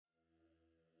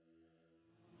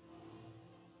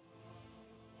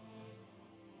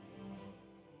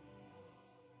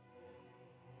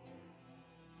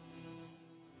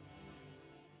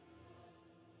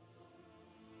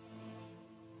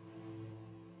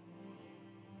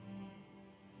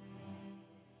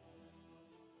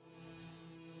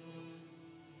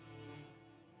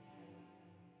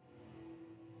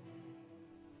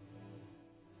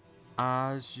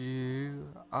as you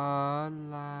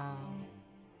allow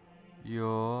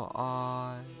your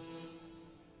eyes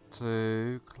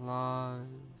to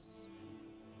close.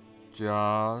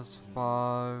 Just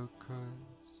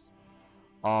focus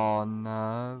on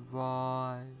the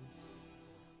rise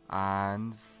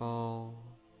and fall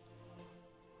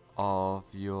of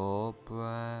your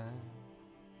breath,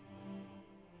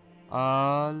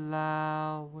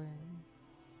 allowing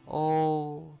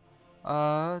all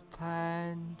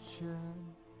attention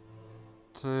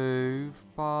to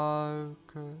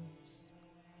focus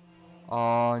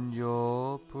on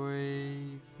your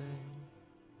breathing,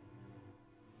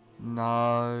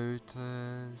 noticing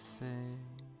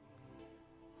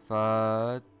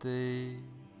the deep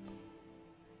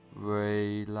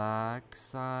relaxation,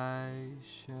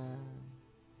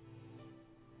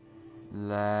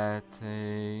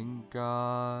 letting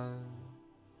go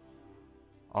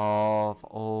of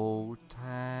all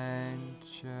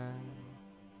tension,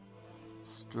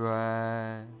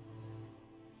 stress,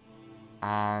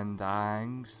 and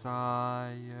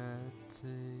anxiety,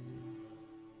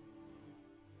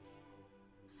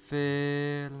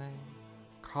 feeling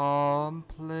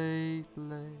completely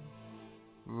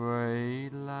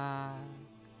relaxed.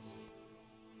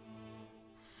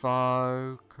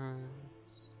 Focus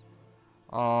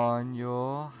on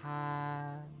your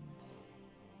hands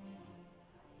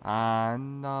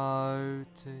and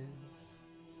notice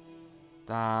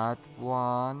that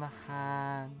one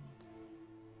hand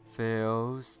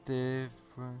feels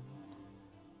different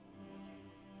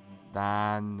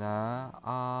than the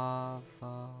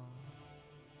other,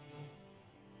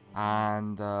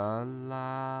 and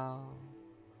allow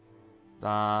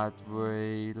that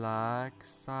relaxation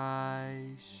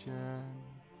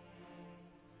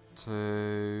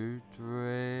to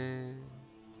drift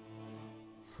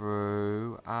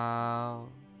throughout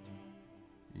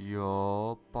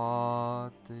your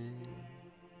body,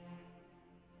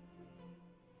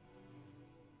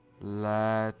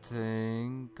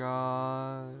 letting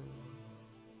go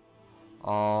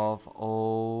of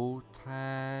all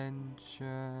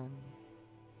tension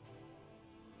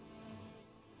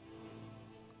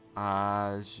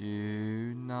as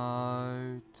you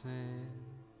notice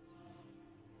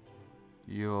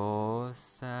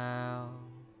yourself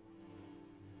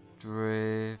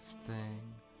drifting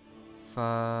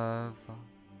further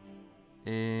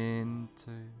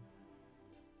into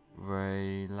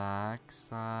relaxation.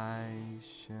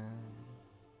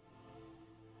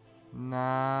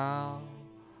 Now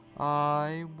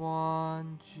I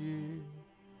want you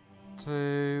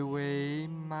to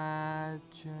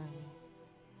imagine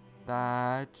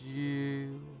that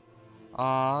you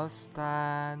are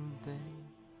standing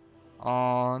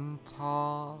on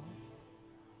top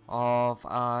of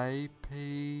a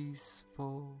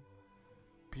peaceful,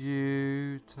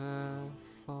 beautiful,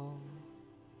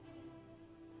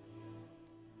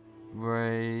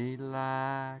 relaxing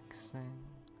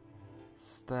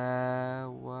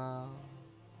stairwell,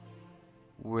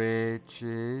 which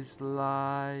is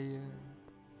layered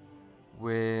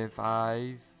with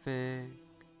a thick,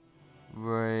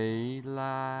 relaxing,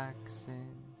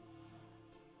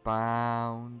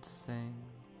 bouncing,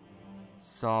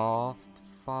 soft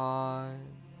foam,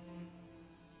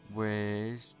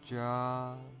 which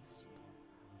just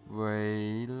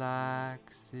relaxes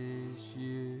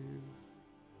you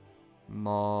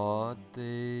more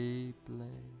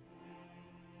deeply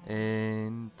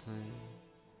into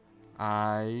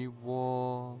a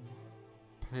warm,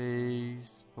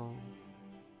 peaceful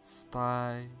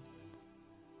state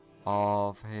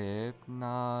of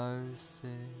hypnosis.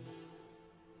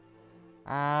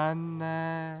 And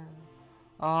there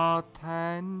are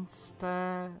 10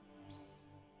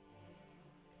 steps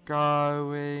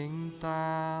going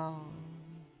down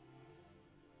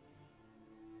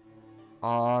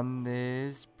on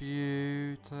this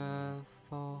beautiful,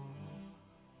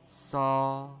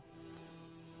 soft,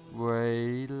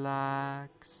 relaxing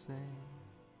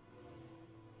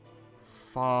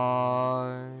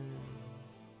foam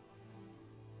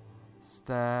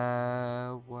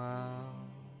stairwell.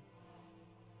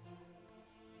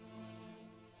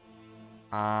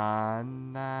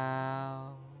 And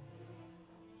now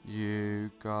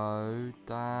you go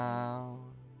down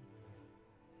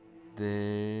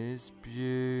this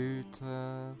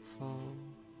beautiful,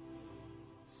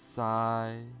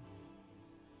 safe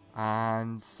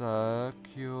and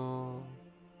secure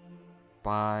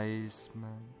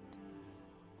basement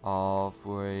of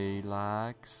relaxation,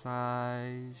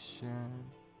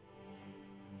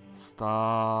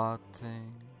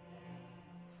 starting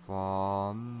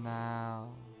from now.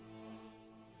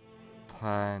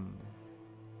 10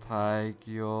 take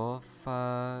your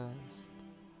first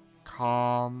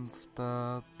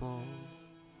comfortable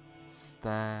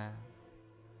step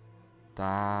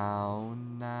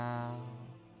down now,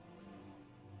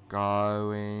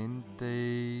 going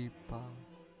deeper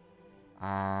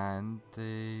and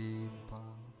deeper.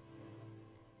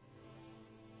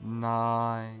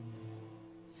 9.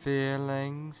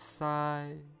 Feeling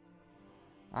safe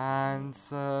and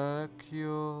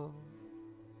secure,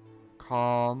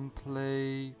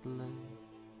 completely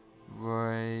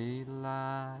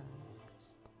relaxed,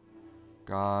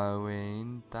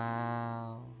 going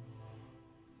down,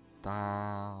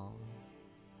 down,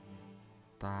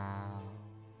 down.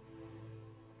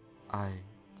 8.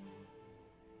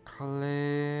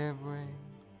 Clearing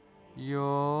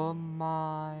your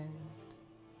mind,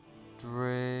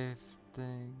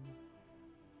 drifting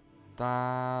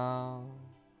down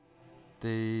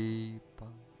deeper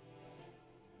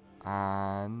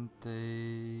and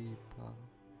deeper.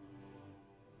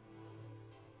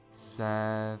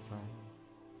 7.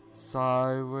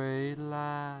 So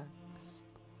relaxed,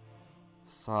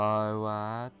 so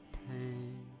at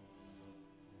peace,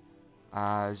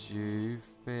 as you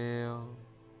feel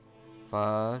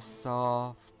the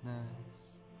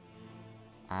softness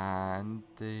and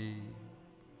deep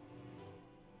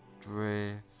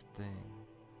drifting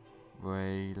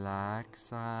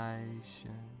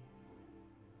relaxation.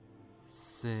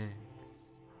 6.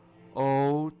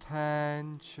 All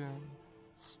tension,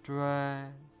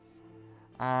 stress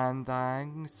and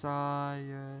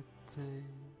anxiety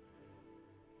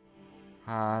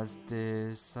has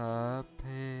disappeared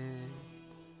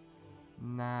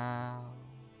now,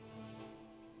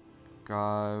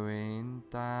 going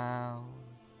down,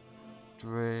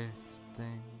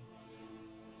 drifting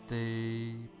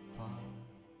deeper.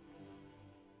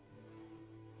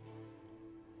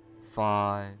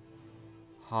 5.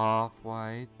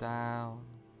 Halfway down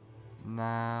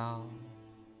now,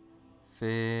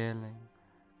 feeling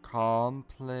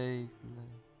completely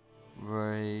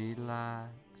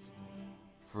relaxed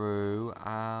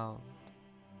throughout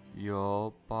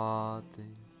your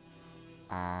body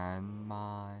and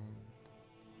mind.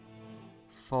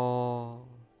 4.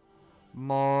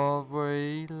 More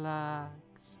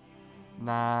relaxed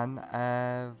than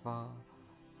ever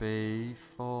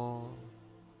before,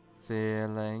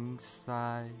 feeling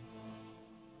safe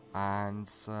and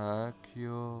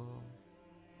secure.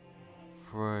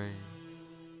 3.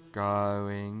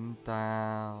 Going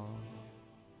down,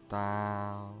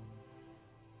 down,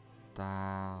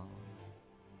 down,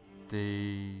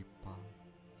 deeper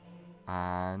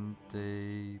and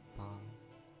deeper.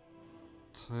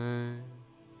 2.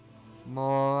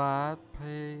 More at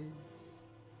peace,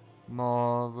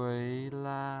 more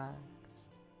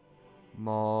relaxed,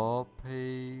 more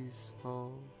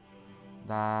peaceful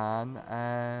than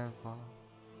ever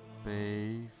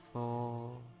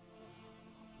before.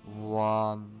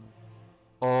 1.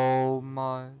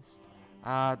 Almost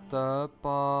at the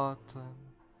bottom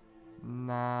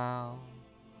now.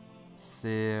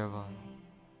 0.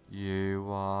 You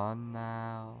are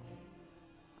now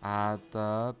at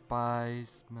the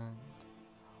basement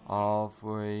of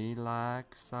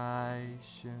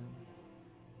relaxation,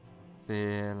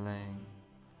 feeling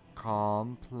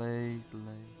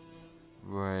completely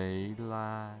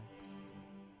relaxed.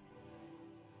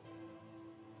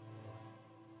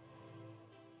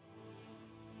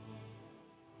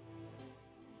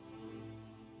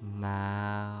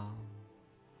 Now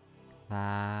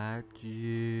that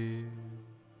you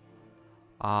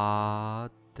are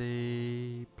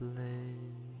deeply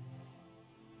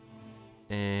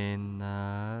in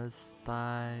a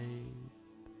state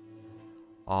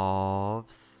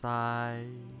of safe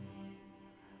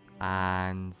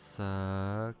and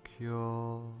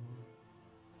secure,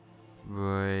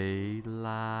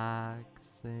 relaxing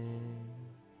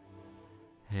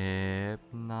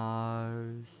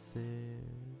hypnosis,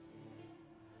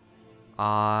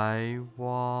 I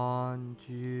want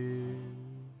you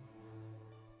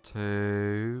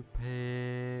to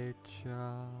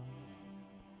picture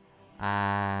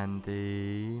and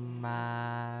imagine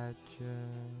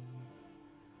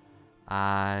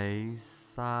a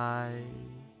safe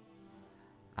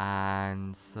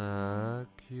and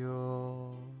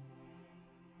secure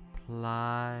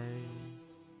place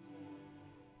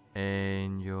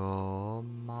in your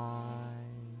mind.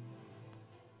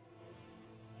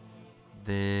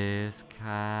 This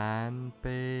can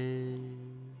be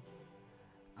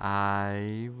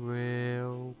a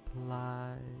real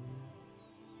place,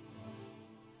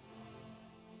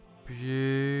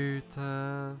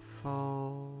 beautiful,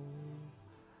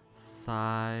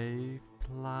 safe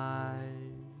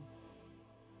place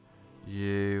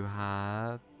you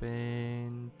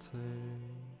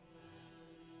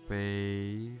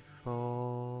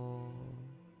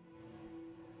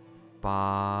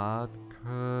but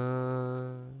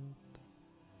could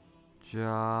just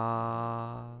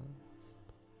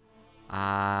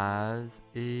as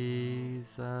easily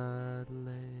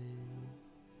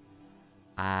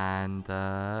and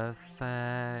effectively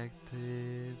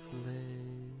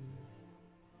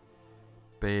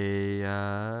be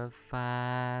a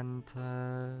fantasy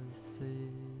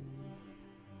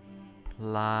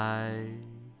place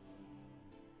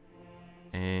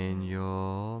in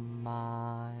your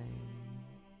mind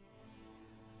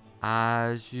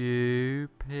as you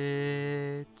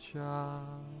picture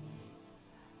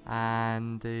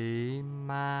and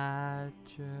imagine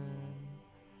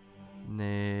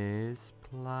this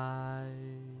place.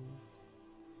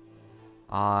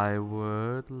 I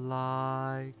would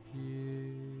like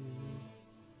you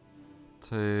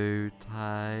to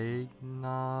take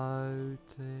notice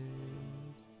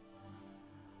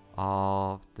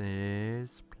of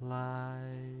this place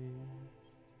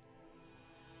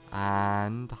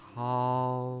and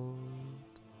hold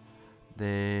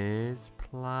this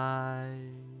place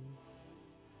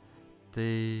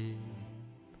deep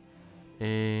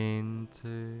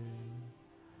into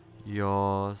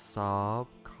your subconscious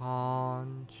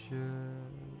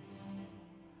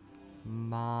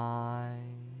mind,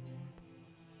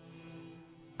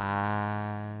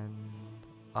 and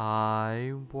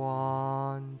I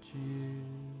want you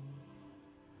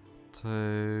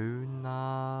to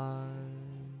know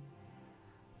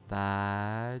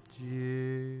that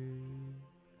you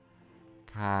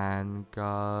can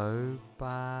go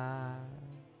back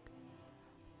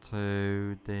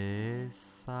to this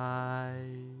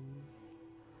safe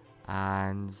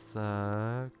and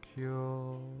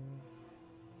secure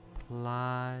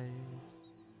place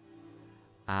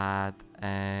at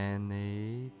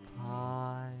any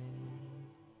time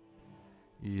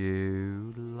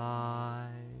you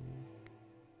like,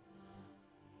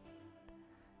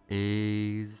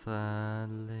 easily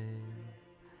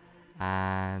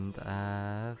and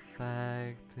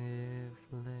effectively.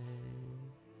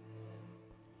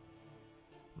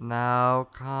 Now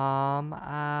come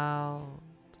out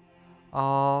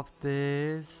of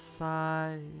this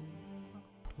safe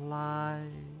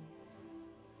place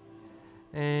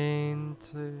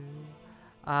into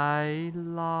a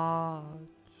large,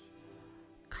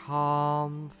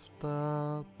 comfortable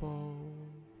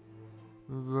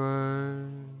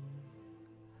room,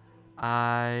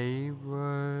 a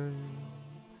room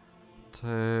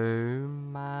to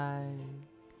make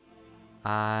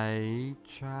a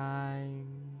change,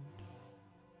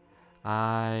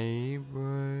 a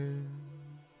room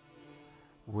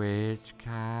which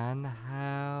can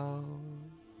help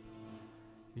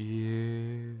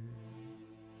you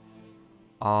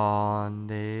on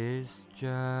this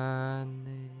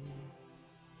journey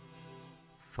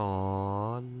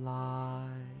for life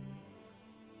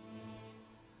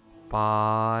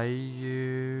by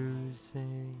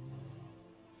using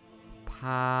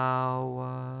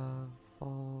powerful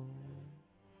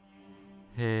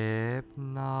hypnotic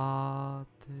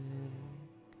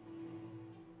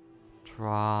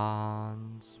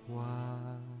trance work,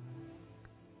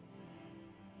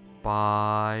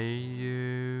 by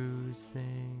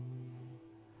using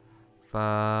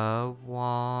the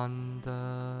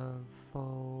wonderful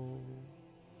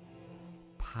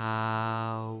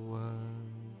powers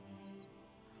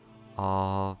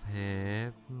of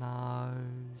hypnosis.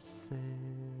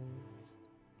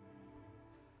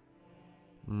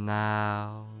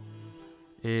 Now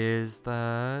is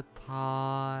the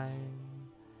time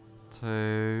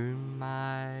to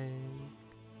make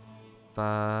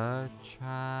the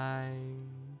change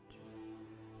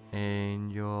in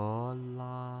your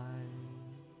life.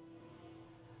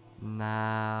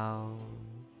 Now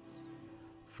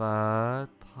the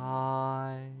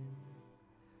time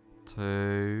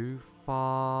to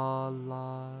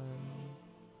follow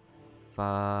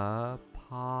the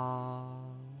path,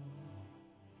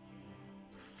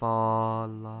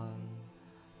 follow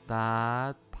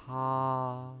that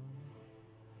path,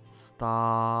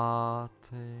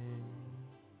 starting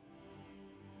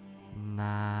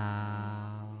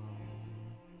now.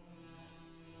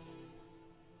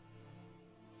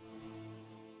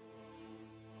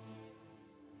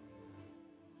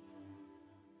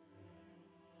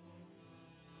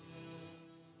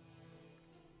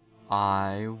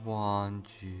 I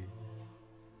want you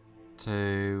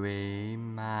to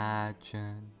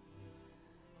imagine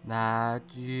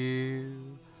that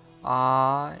you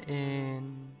are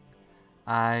in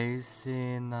a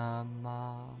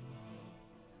cinema.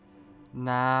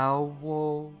 Now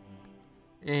walk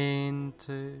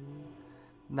into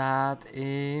that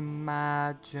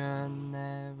imaginary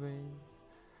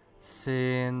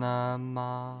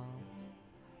cinema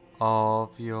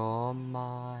of your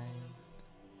mind.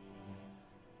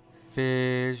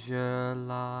 Visualize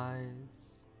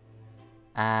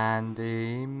and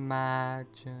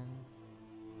imagine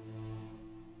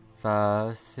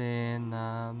the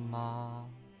cinema.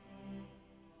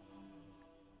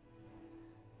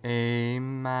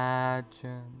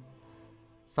 Imagine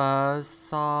the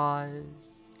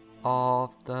size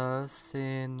of the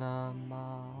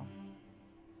cinema,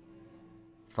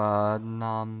 the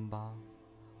number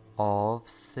of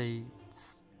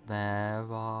seats there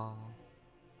are,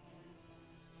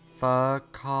 the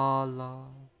color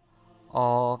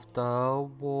of the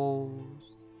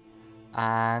walls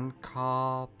and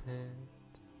carpet,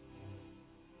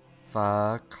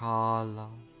 the color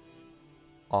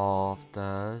of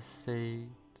the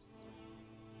seats,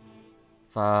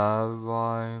 the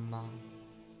aroma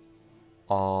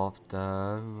of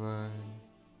the room,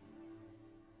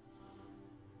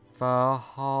 the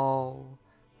whole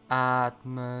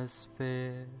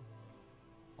atmosphere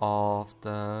of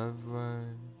the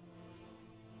room.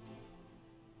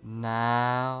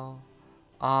 Now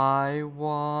I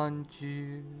want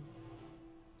you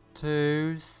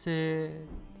to sit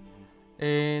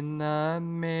in the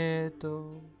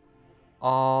middle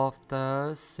of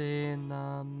the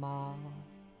cinema,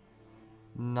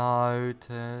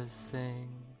 noticing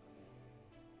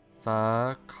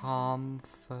the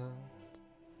comfort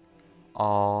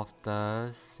of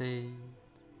the seat.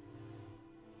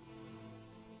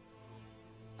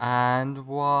 And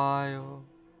while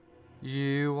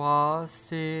you are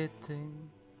sitting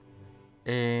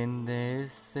in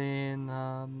this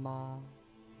cinema,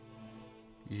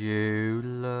 you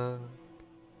look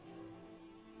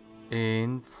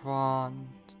in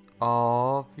front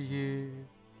of you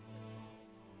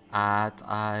at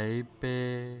a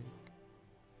big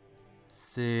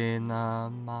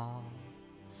cinema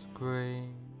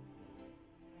screen,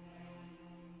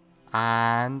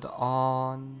 and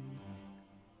on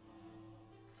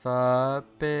the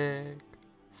big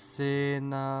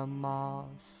cinema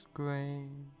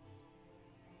screen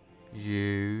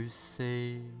you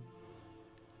see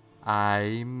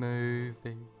a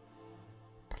movie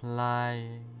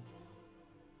playing.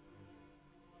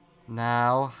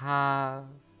 Now have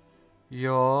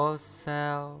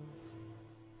yourself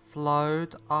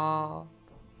float up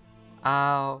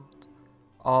out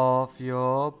of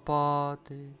your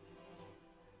body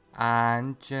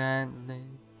and gently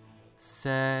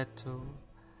settle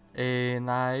in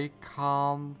a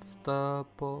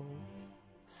comfortable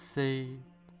seat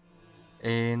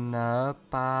in the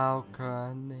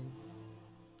balcony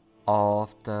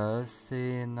of the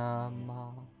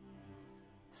cinema,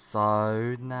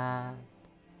 so that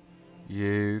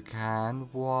you can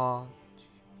watch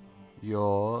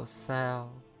yourself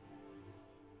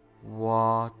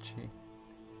watching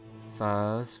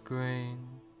the screen.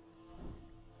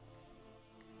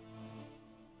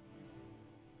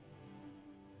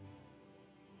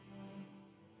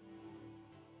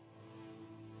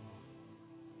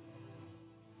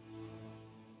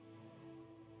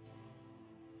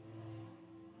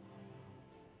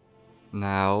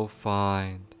 Now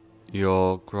find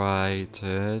your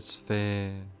greatest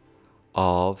fear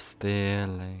of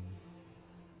stealing.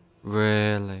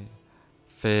 Really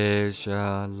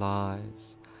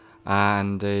visualize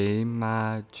and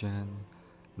imagine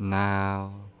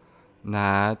now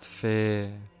that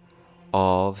fear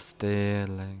of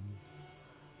stealing.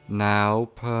 Now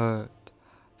put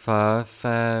the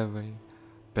very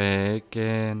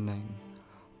beginning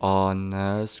on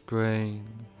the screen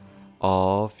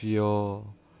of your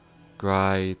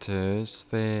greatest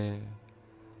fear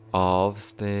of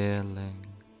stealing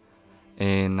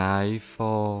in a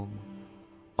form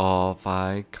of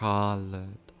a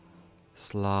colored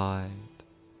slide.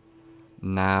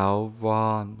 Now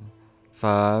run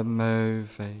the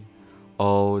movie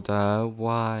all the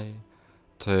way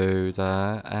to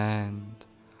the end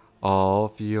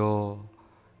of your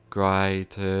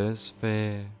greatest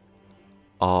fear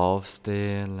of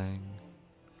stealing.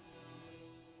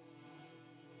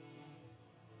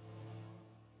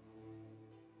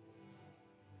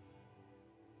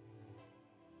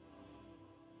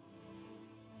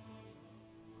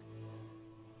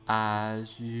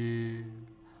 As you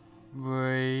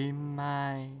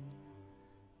remain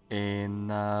in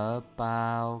the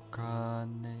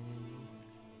balcony,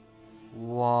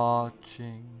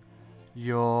 watching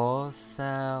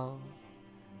yourself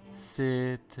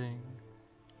sitting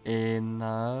in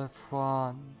the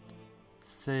front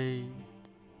seat,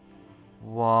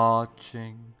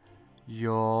 watching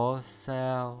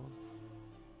yourself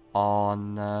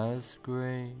on the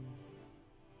screen.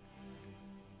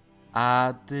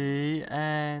 At the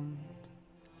end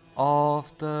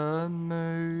of the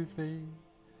movie,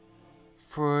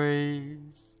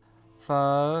 freeze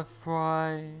the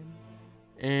frame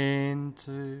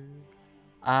into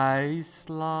a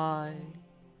slide.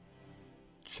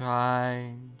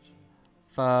 Change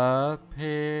the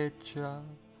picture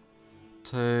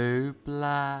to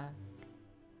black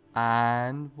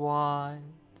and white,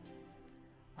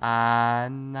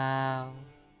 and now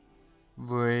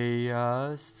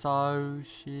reassociate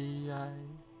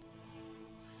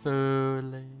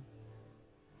fully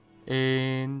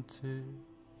into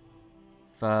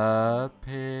the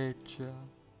picture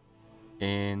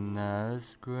in the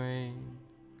screen.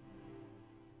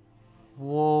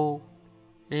 Walk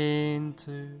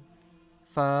into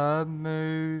the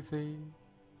movie.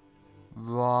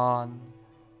 Run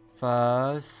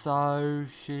the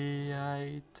associated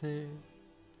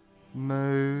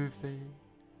movie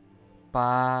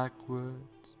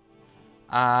backwards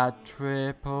at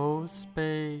triple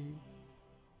speed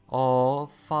or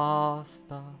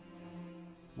faster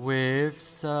with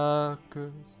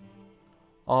circus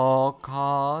or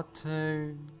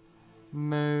cartoon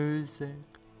music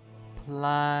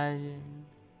playing,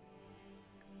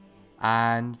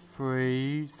 and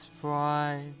freeze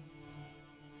frame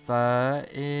the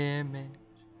image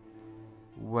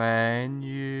when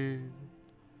you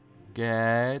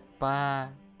get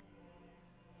back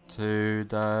to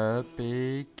the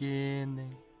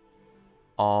beginning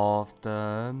of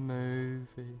the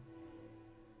movie.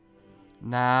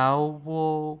 Now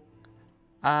walk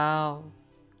out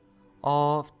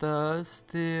of the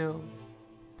still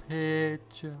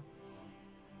picture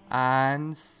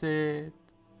and sit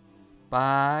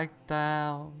back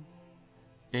down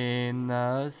in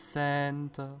the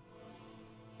center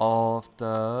of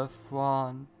the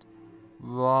front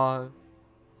row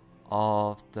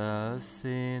of the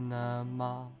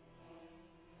cinema.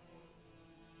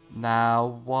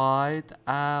 Now white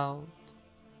out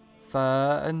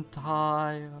the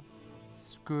entire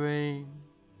screen.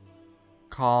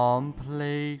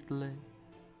 Completely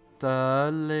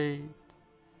delete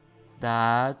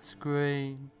that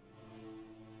screen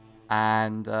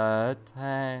and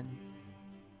attend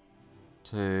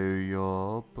to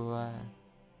your breath.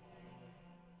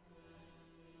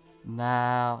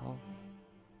 Now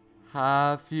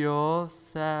have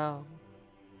yourself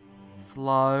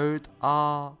float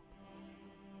up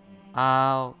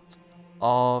out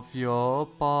of your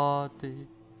body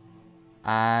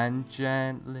and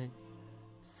gently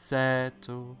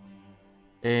settle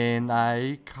in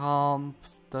a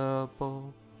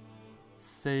comfortable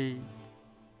seat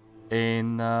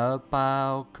in the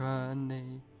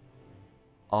balcony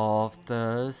of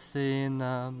the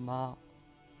cinema,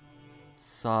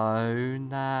 so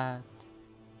that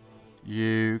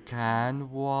you can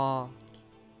watch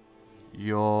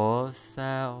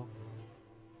yourself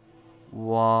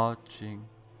watching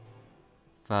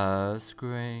the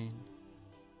screen.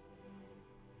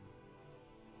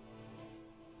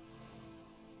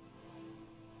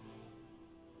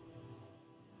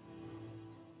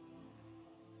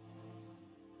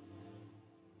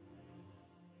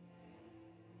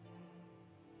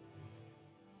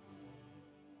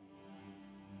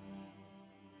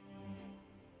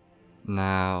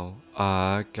 Now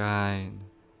again,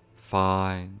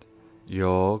 find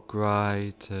your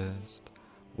greatest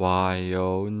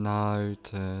while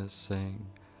noticing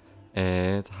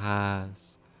it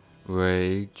has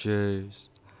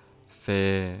reduced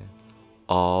fear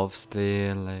of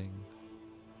stealing.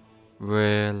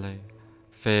 Really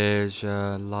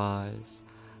visualize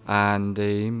and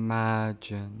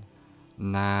imagine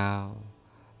now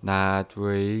that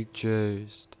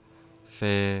reduced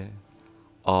fear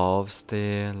of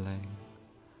stealing.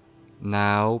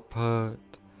 Now put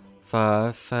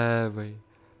the very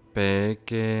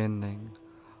beginning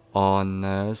on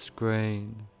the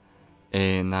screen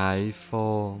in a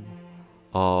form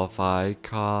of a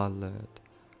colored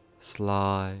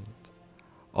slide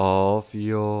of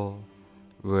your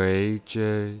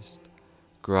reduced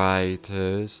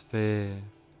greatest fear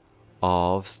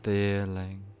of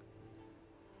stealing.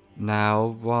 Now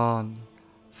run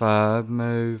the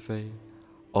movie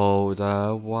all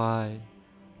the way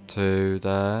to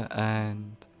the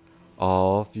end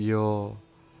of your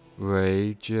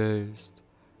reduced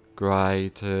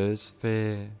greatest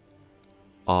fear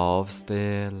of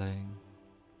stealing.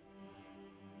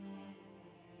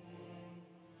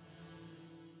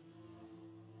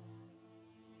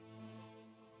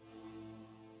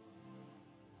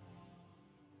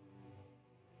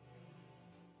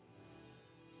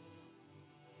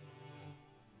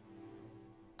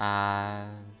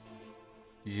 As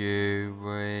you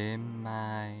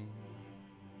remain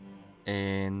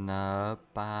in the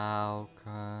balcony,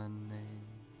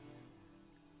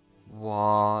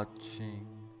 watching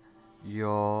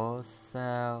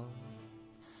yourself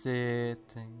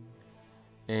sitting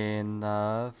in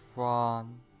the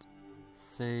front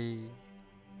seat,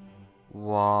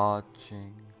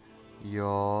 watching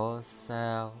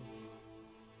yourself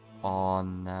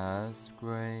on the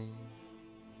screen.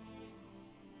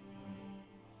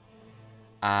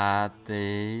 At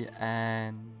the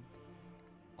end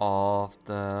of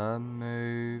the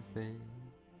movie,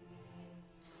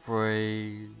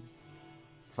 freeze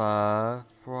the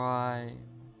frame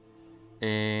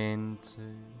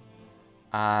into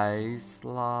a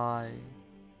slide,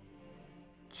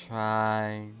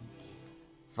 change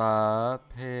the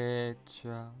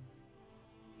picture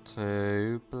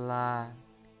to black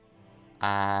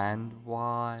and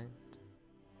white,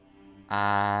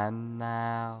 and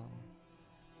now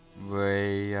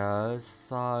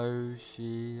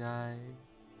reassociate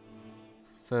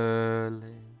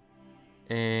fully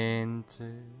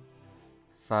into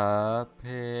the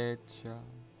picture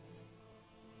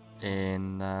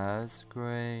in the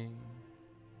screen.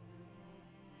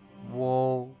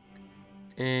 Walk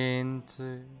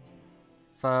into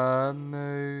the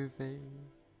movie,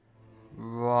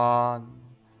 run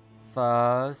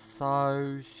the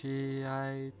associated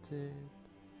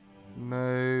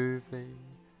movie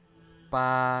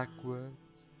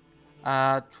backwards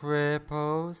at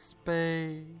triple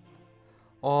speed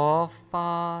or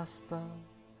faster,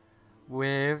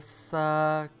 with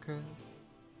circus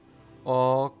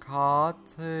or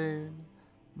cartoon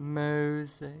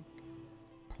music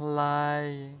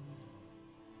playing,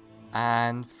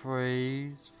 and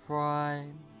freeze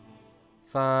frame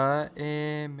the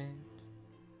image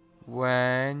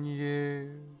when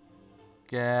you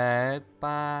get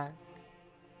back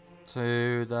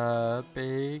to the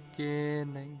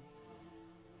beginning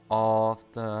of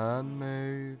the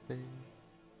movie.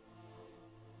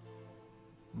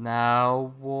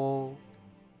 Now walk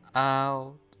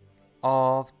out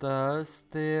of the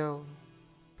still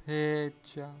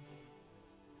picture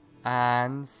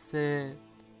and sit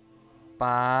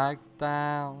back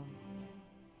down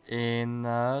in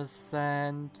the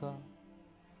center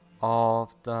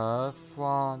of the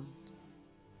front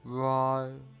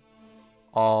row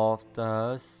of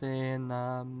the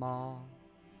cinema.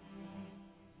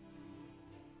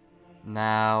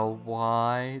 Now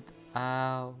wide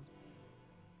out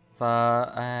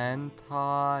the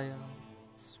entire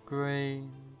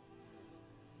screen,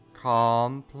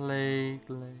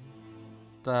 completely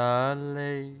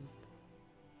delete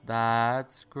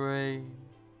that screen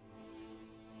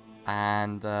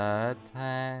and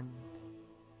attend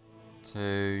to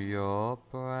your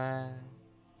breath.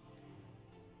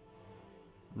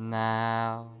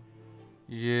 Now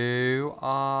you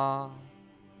are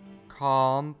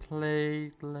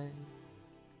completely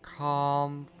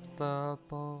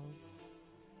comfortable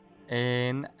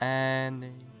in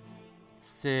any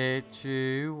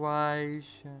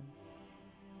situation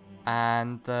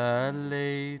and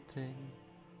deleting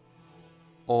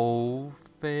all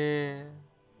fear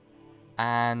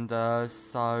and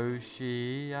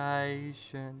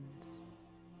associations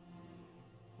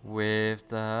with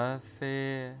the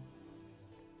fear,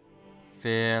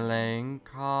 feeling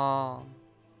calm,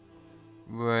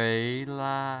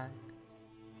 relaxed,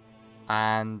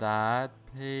 and at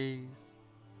peace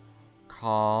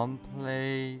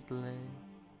completely,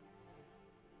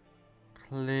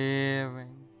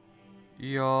 clearing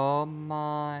your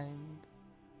mind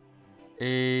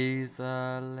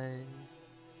easily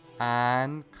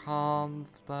and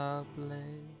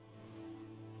comfortably.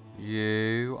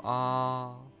 You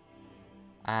are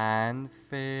and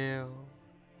feel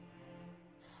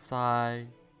safe,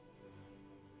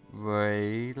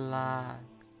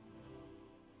 relaxed,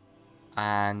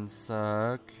 and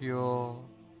secure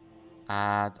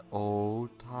at all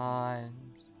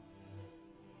times,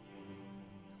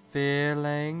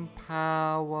 feeling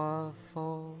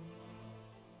powerful,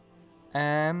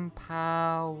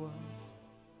 empowered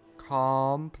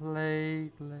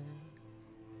completely,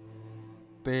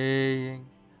 being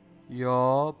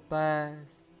your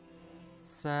best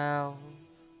self.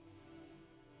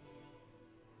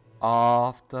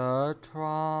 After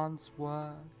trance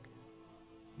work,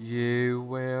 you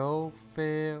will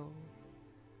feel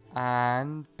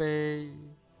and be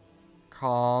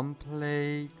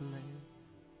completely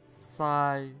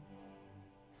safe,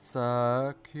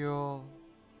 secure,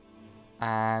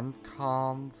 and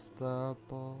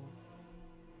comfortable.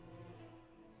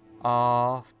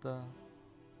 After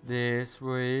this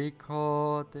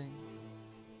recording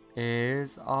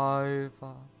is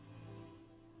over,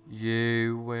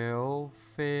 you will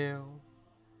feel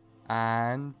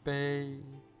and be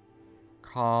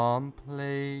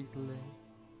completely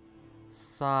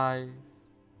safe,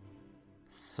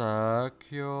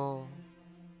 secure,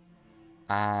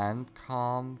 and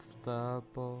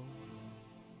comfortable.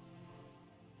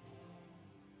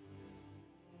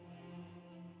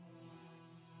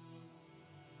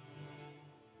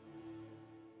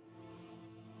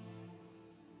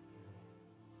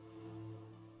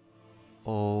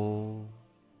 All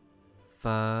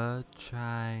the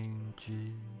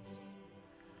changes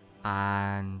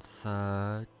and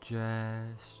suggestions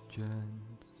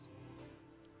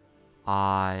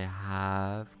I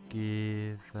have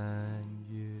given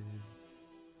you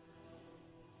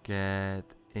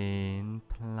get implanted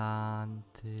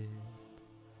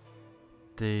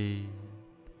deep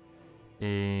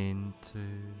into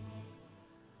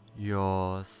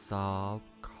your subconscious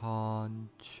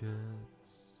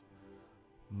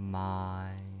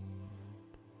mind.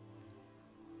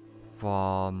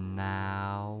 From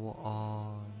now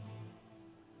on,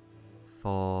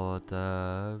 for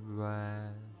the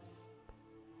rest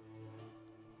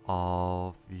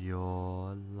of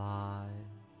your life,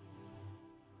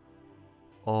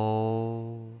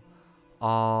 all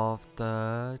of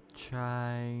the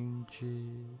changes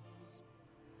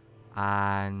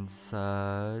and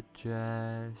suggestions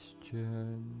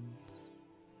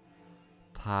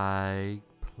take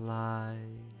place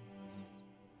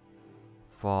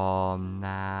from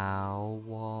now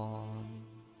on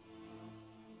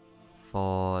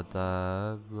for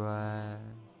the rest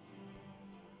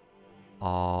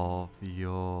of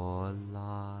your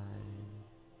life.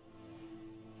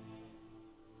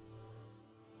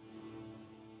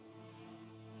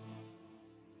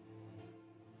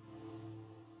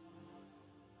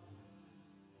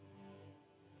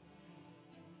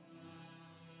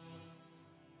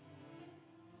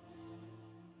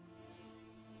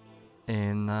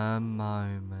 In a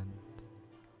moment,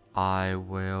 I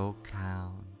will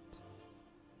count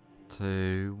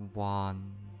to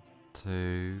 1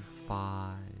 to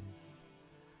 5,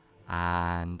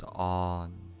 and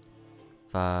on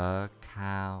the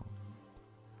count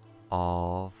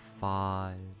of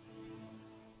 5,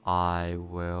 I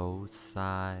will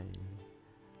say,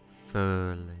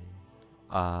 fully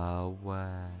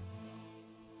aware.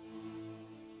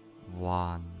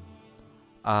 1.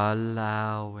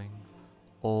 Allowing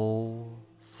all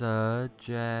suggestions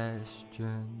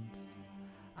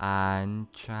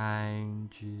and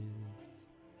changes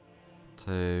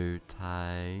to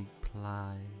take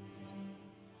place.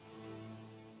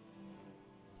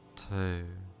 2.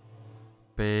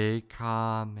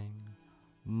 Becoming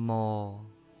more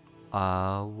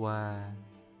aware.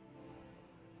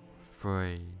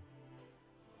 3.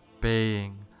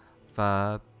 Being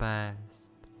the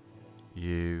best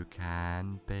you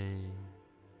can be.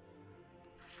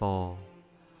 4.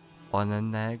 On the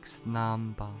next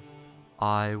number,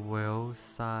 I will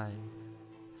say,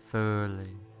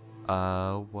 fully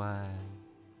aware.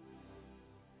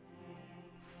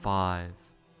 5.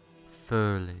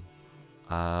 Fully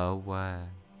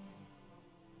aware.